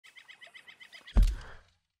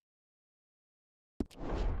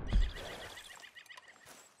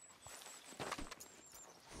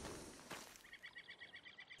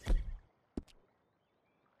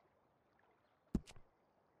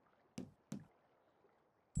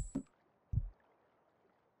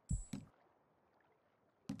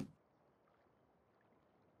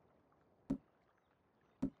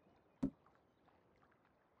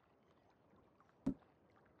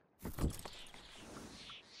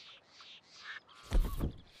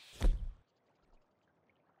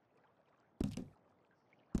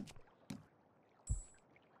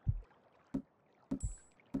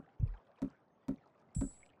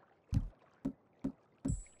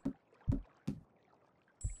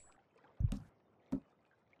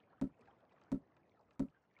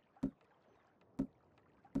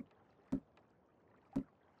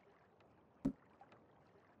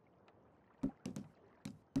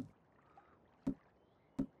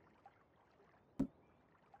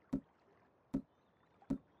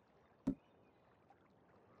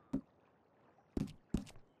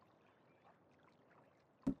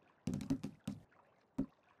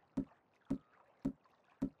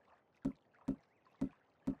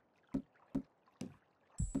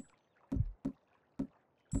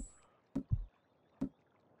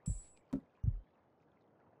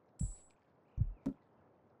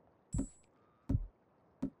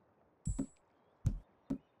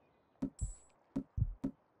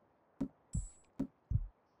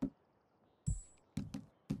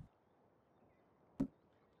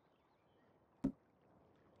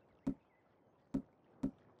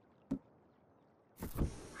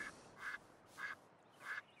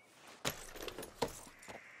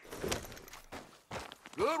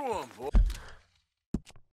Good one, boy.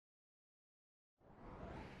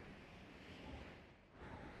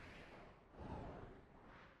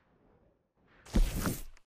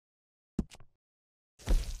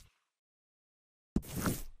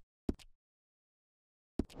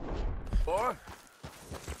 Boy?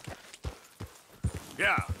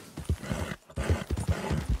 Yeah.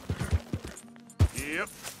 Yep.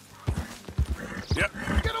 Yep.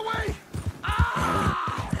 Get away!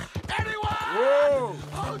 Ah! Anyone! Whoa!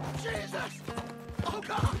 Oh, Jesus! Oh,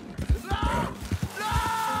 God! No!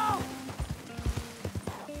 No!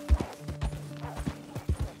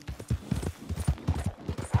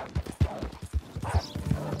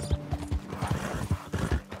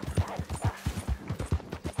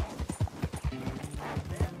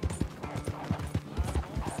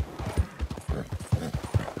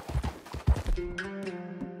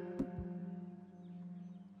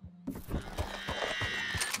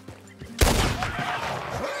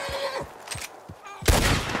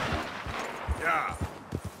 Yeah.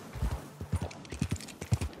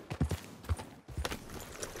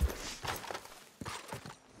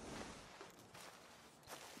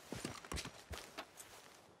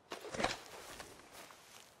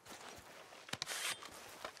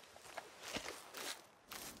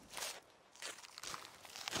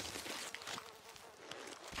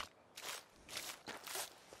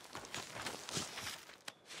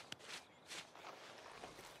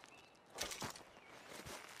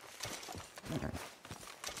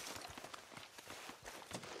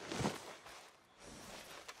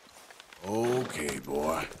 Okay,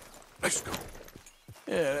 boy. Let's go.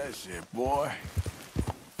 Yeah, that's it, boy.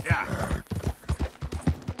 Yeah.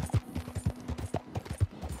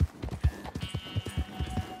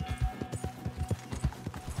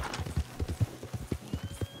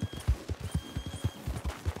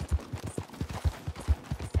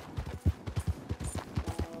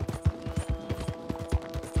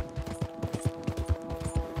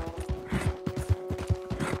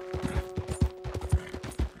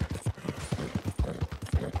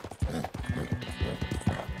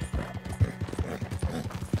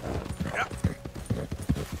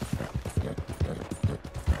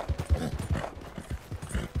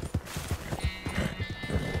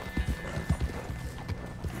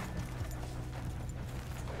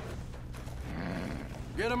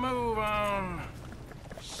 Get a move on.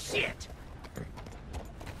 Shit!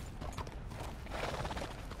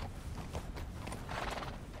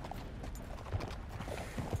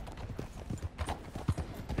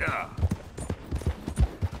 Yeah.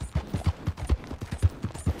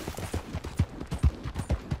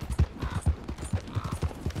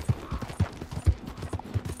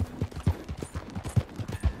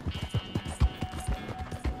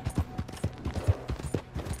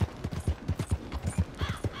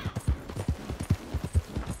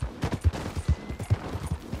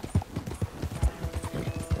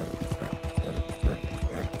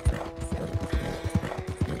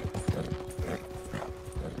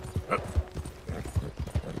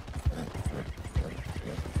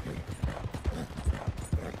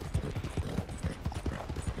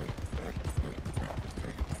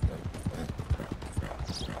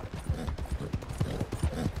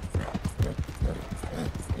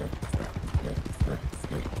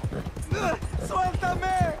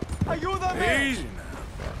 ¡Suéltame! ¡Ayúdame! Easy now.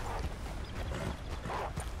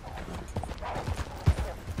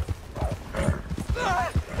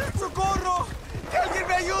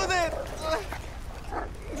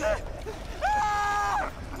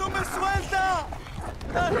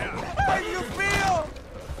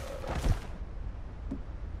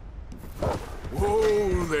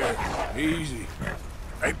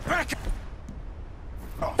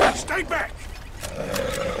 Stay back!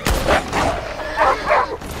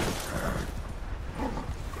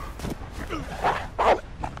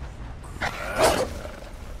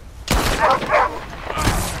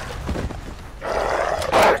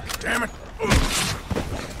 Damn it!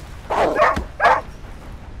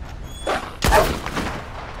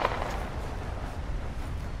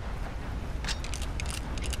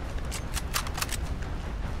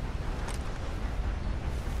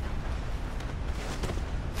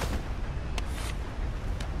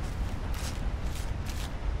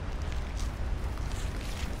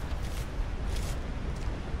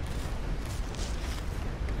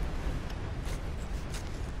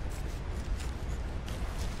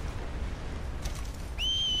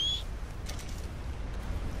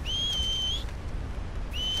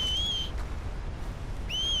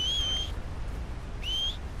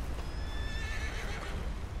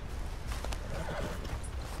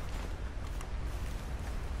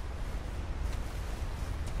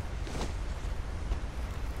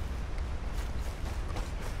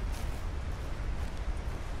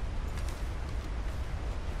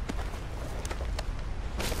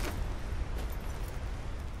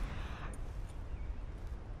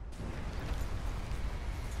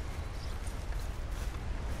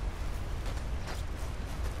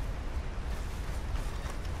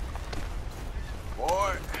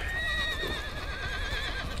 Boy.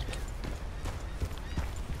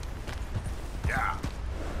 Yeah.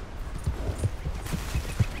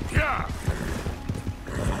 Yeah.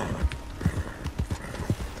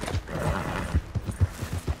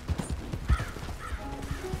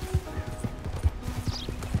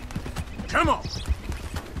 Come on.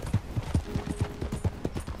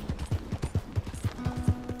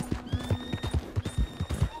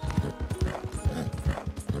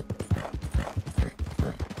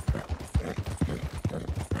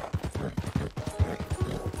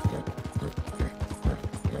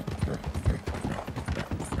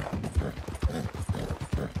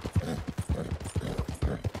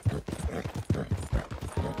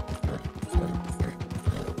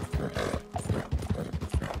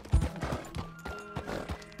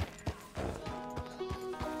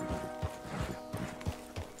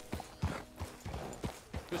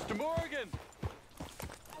 Mr. Morgan!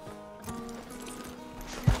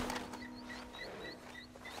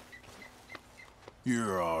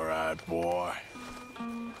 You're all right, boy.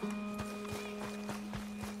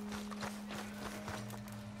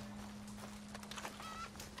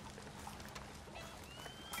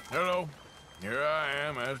 Hello. Here I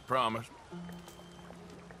am, as promised.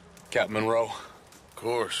 Captain Monroe. Of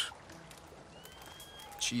course.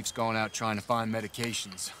 Chief's gone out trying to find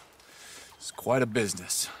medications. It's quite a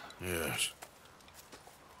business. Yes.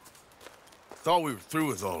 Thought we were through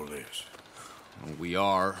with all this. Well, we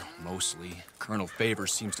are, mostly. Colonel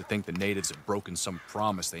Favors seems to think the natives have broken some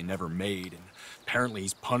promise they never made, and apparently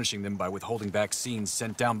he's punishing them by withholding vaccines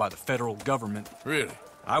sent down by the federal government. Really?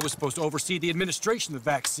 I was supposed to oversee the administration of the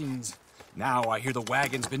vaccines. Now I hear the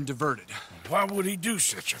wagon's been diverted. Why would he do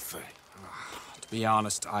such a thing? To be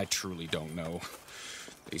honest, I truly don't know.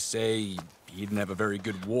 They say he didn't have a very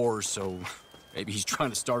good war, so maybe he's trying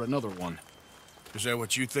to start another one. Is that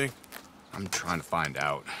what you think? I'm trying to find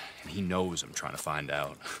out, and he knows I'm trying to find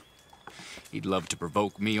out. He'd love to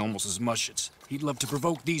provoke me almost as much as he'd love to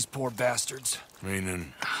provoke these poor bastards.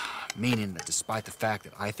 Meaning? Meaning that despite the fact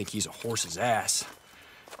that I think he's a horse's ass,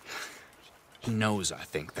 he knows I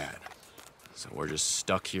think that. So we're just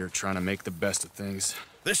stuck here trying to make the best of things.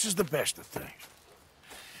 This is the best of things.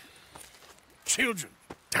 Children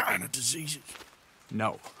dying of diseases.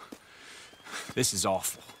 No. This is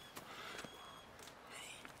awful.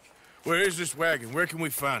 Where is this wagon? Where can we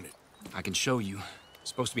find it? I can show you. It's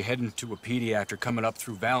supposed to be heading to a PD after coming up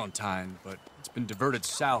through Valentine, but it's been diverted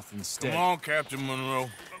south instead. Come on, Captain Monroe.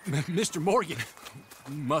 Mr. Morgan,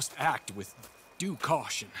 we must act with due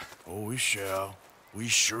caution. Oh, we shall. We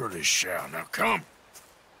surely shall. Now come.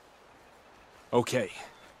 Okay.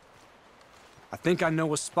 I think I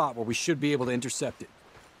know a spot where we should be able to intercept it.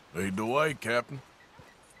 Lead the way, Captain.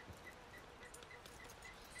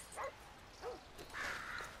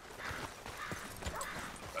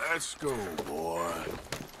 Let's go, boy.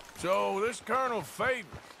 So, this Colonel Favors,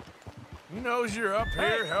 he knows you're up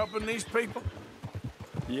here helping these people?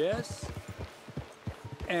 Yes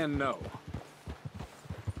and no.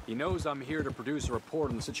 He knows I'm here to produce a report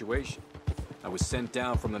on the situation. I was sent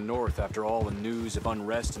down from the north after all the news of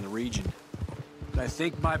unrest in the region. But I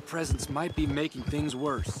think my presence might be making things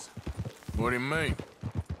worse. What do you mean?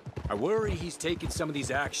 I worry he's taking some of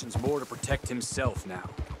these actions more to protect himself now.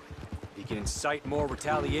 If he can incite more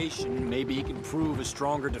retaliation, maybe he can prove a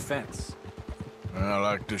stronger defense.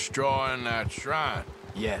 Like destroying that shrine.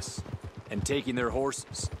 Yes, and taking their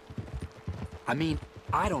horses. I mean,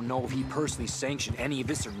 I don't know if he personally sanctioned any of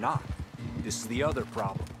this or not. This is the other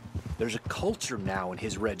problem. There's a culture now in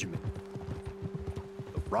his regiment.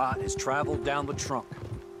 The rot has traveled down the trunk.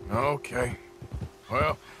 Okay.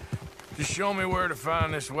 Well, just show me where to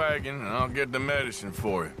find this wagon, and I'll get the medicine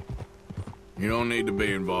for you. You don't need to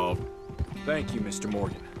be involved. Thank you, Mr.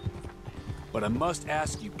 Morgan. But I must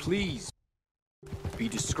ask you, please, be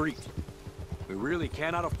discreet. We really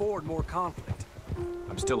cannot afford more conflict.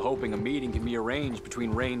 I'm still hoping a meeting can be arranged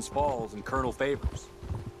between Rains Falls and Colonel Favors.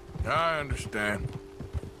 I understand.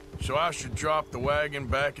 So I should drop the wagon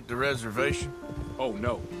back at the reservation? Oh,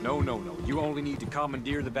 no. You only need to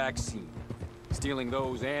commandeer the vaccine. Stealing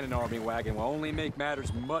those and an army wagon will only make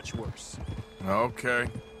matters much worse. Okay.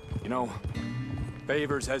 You know,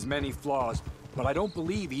 Favors has many flaws, but I don't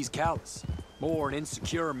believe he's callous. More an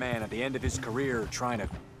insecure man at the end of his career trying to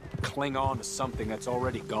cling on to something that's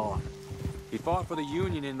already gone. He fought for the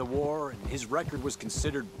Union in the war, and his record was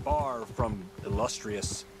considered far from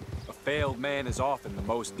illustrious. A failed man is often the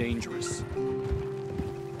most dangerous.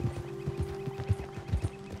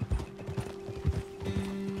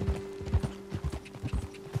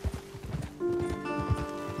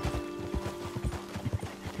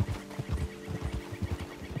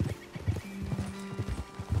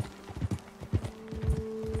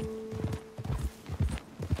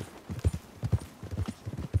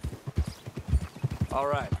 All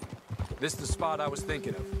right. This is the spot I was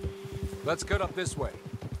thinking of. Let's cut up this way.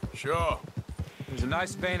 Sure. There's a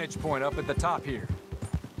nice vantage point up at the top here.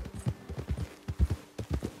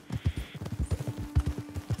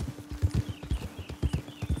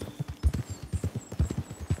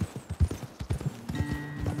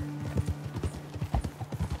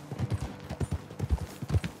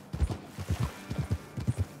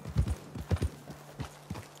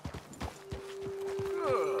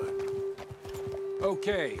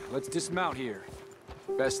 Okay, let's dismount here.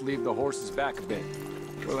 Best leave the horses back a bit.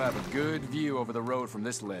 We'll have a good view over the road from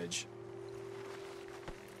this ledge.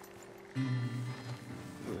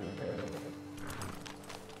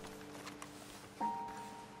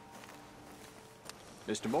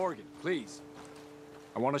 Mr. Morgan, please.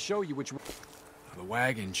 I want to show you which way. The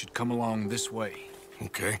wagon should come along this way.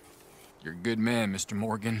 Okay. You're a good man, Mr.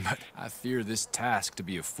 Morgan, but I fear this task to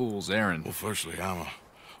be a fool's errand. Well, firstly, I'm a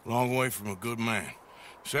long way from a good man.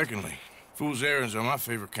 Secondly, fool's errands are my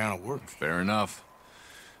favorite kind of work. Fair enough.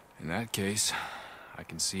 In that case, I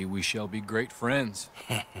can see we shall be great friends.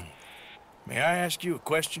 May I ask you a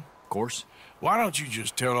question? Of course. Why don't you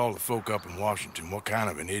just tell all the folk up in Washington what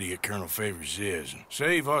kind of an idiot Colonel Favors is and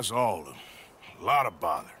save us all a lot of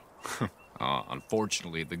bother?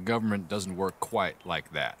 Unfortunately, the government doesn't work quite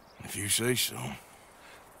like that. If you say so.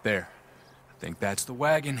 There. I think that's the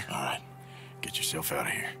wagon. All right. Get yourself out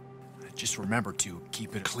of here. Just remember to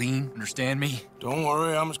keep it clean, understand me? Don't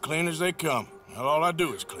worry, I'm as clean as they come. Not all I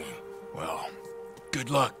do is clean. Well,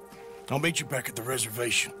 good luck. I'll meet you back at the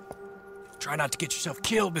reservation. Try not to get yourself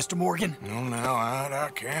killed, Mr. Morgan. No, now,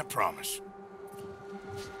 I can't promise.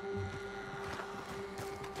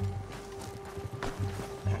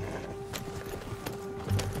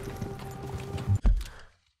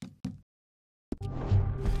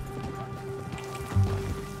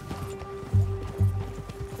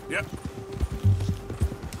 Yep.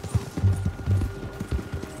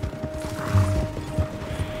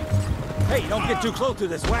 Hey, don't get too close to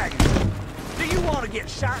this wagon. Do you want to get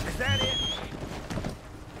shot? Is that it?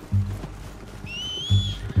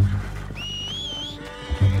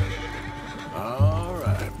 All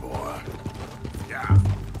right, boy. Yeah.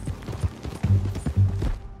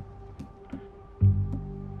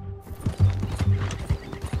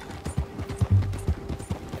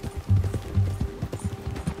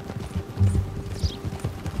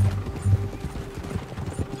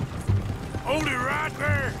 Hold it right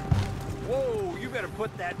there. Whoa, you better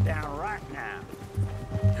put that down right now.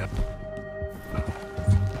 Yep.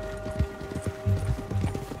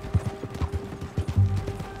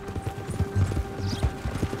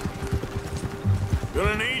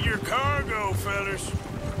 Gonna need your cargo, fellas.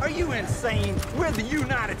 Are you insane? We're the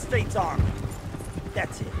United States Army.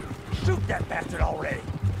 That's it. Shoot that bastard already.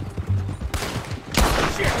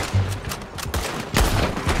 Shit!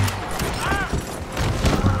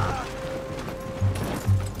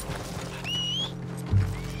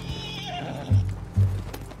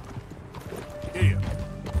 Here.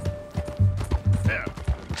 There.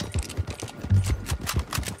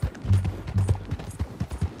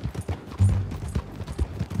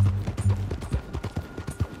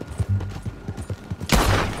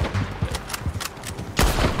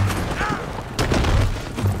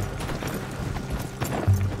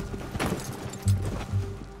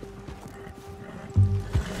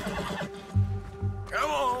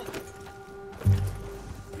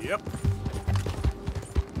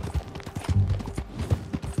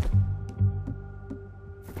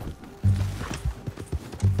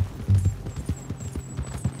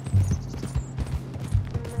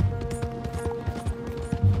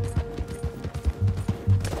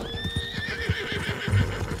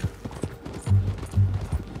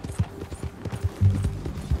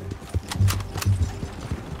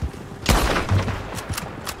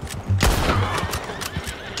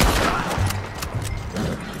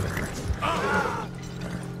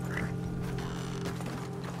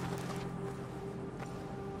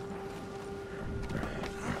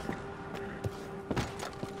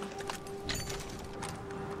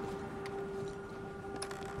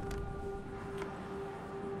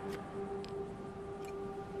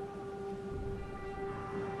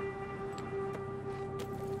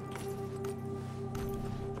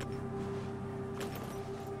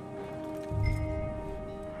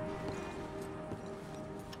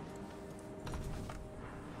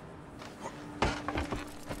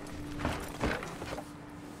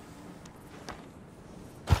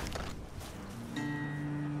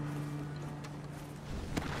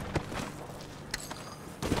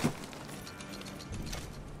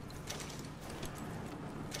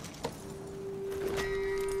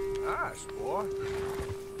 Nice, boy.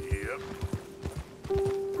 Yep.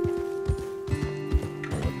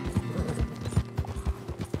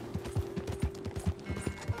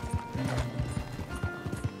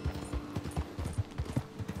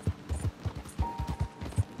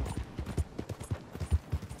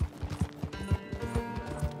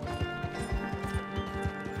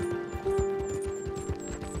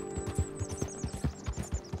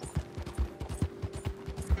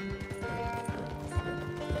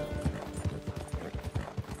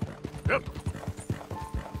 Yep.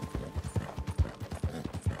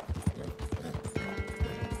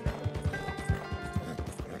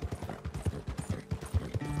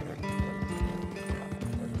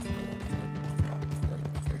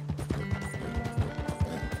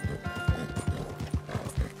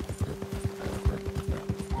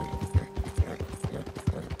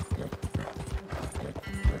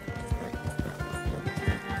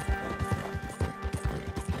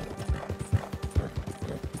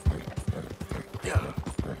 Yeah.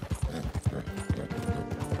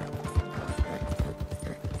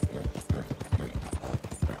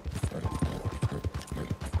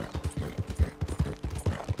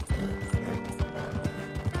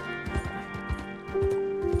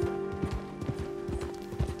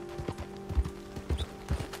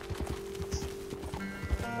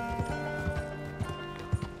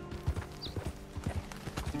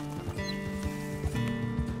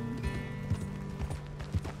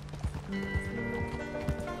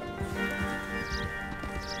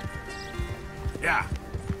 Yeah.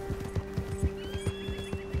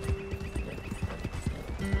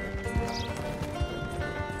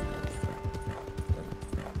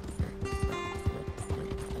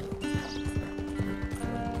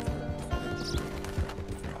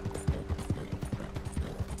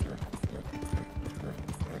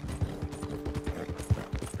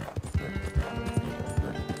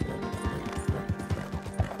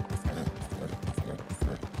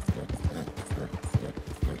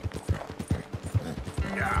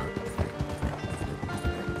 Yeah.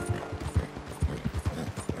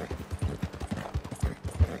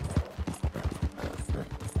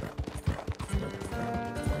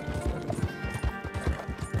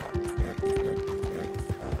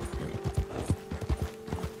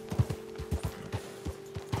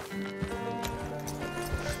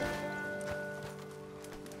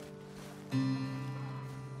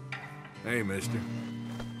 Hey, mister.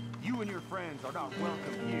 You and your friends are not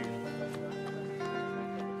welcome here.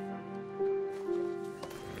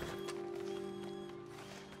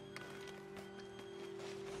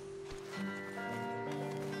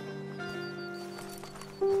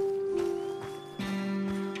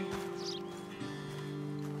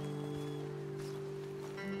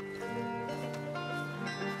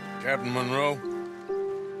 Captain Monroe,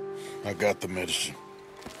 I got the medicine.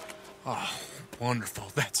 Oh, wonderful.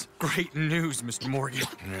 That's great news, Mr. Morgan.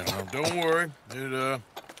 Yeah, now, don't worry. It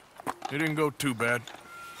didn't go too bad.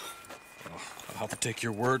 I'll have to take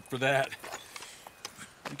your word for that.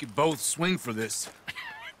 We could both swing for this.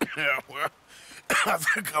 Yeah, well, I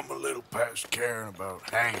think I'm a little past caring about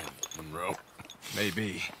hanging, Monroe.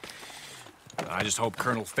 Maybe. I just hope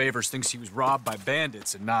Colonel Favors thinks he was robbed by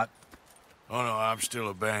bandits and not... Oh, no, I'm still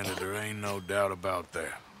a bandit. There ain't no doubt about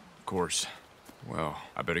that. Of course. Well,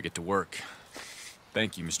 I better get to work.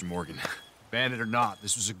 Thank you, Mr. Morgan. Bandit or not,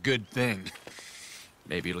 this was a good thing.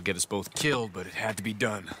 Maybe it'll get us both killed, but it had to be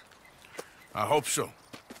done. I hope so.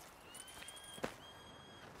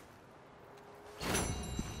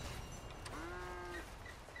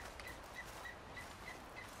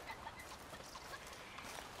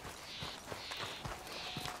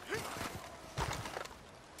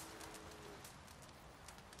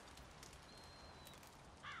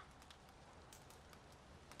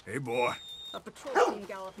 Hey, boy. A patrol came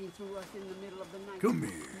galloping through us in the middle of the night. Come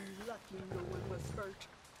here. Lucky no one was hurt.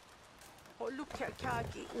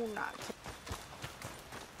 Olukakaki unat.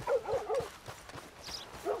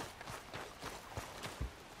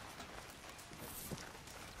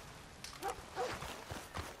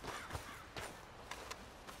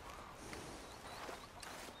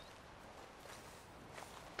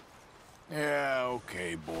 Yeah,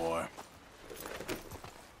 okay, boy.